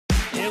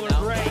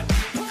Taylor Schray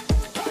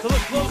to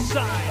the close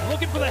side,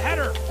 looking for the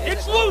header.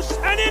 It's loose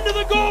and into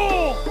the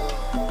goal.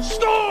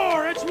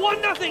 Score! It's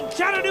 1-0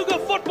 Chattanooga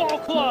Football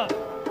Club.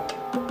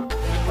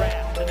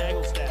 Grab to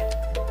Nagelstad.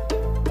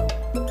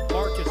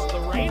 Marcus, the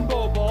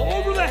rainbow ball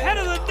over the head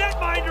of the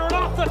netminder and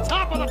off the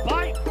top of the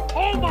pipe.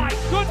 Oh my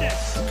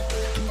goodness!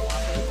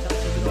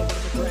 Touches it over to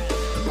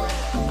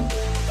McGrath.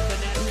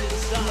 Finesse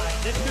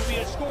inside. This could be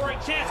a scoring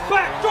chance.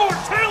 Backdoor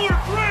Taylor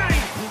Schray!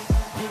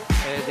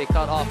 They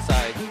cut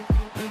offside.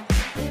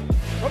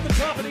 From the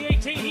top of the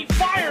 18, he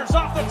fires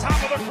off the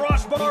top of the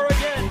crossbar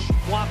again.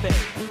 Wape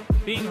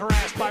being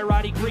harassed by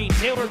Roddy Green.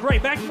 Taylor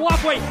Schray back to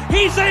Wape.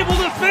 He's able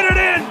to fit it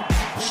in.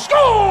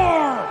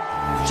 Score!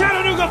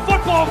 Chattanooga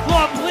Football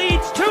Club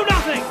leads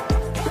 2-0.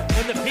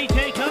 And the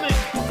PK coming.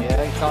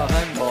 Yeah, he caught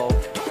handball.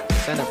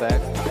 Center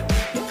back.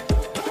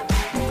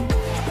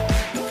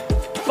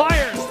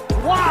 Fires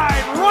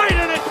wide right,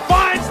 and it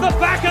finds the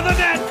back of the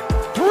net.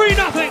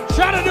 3-0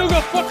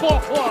 Chattanooga Football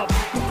Club.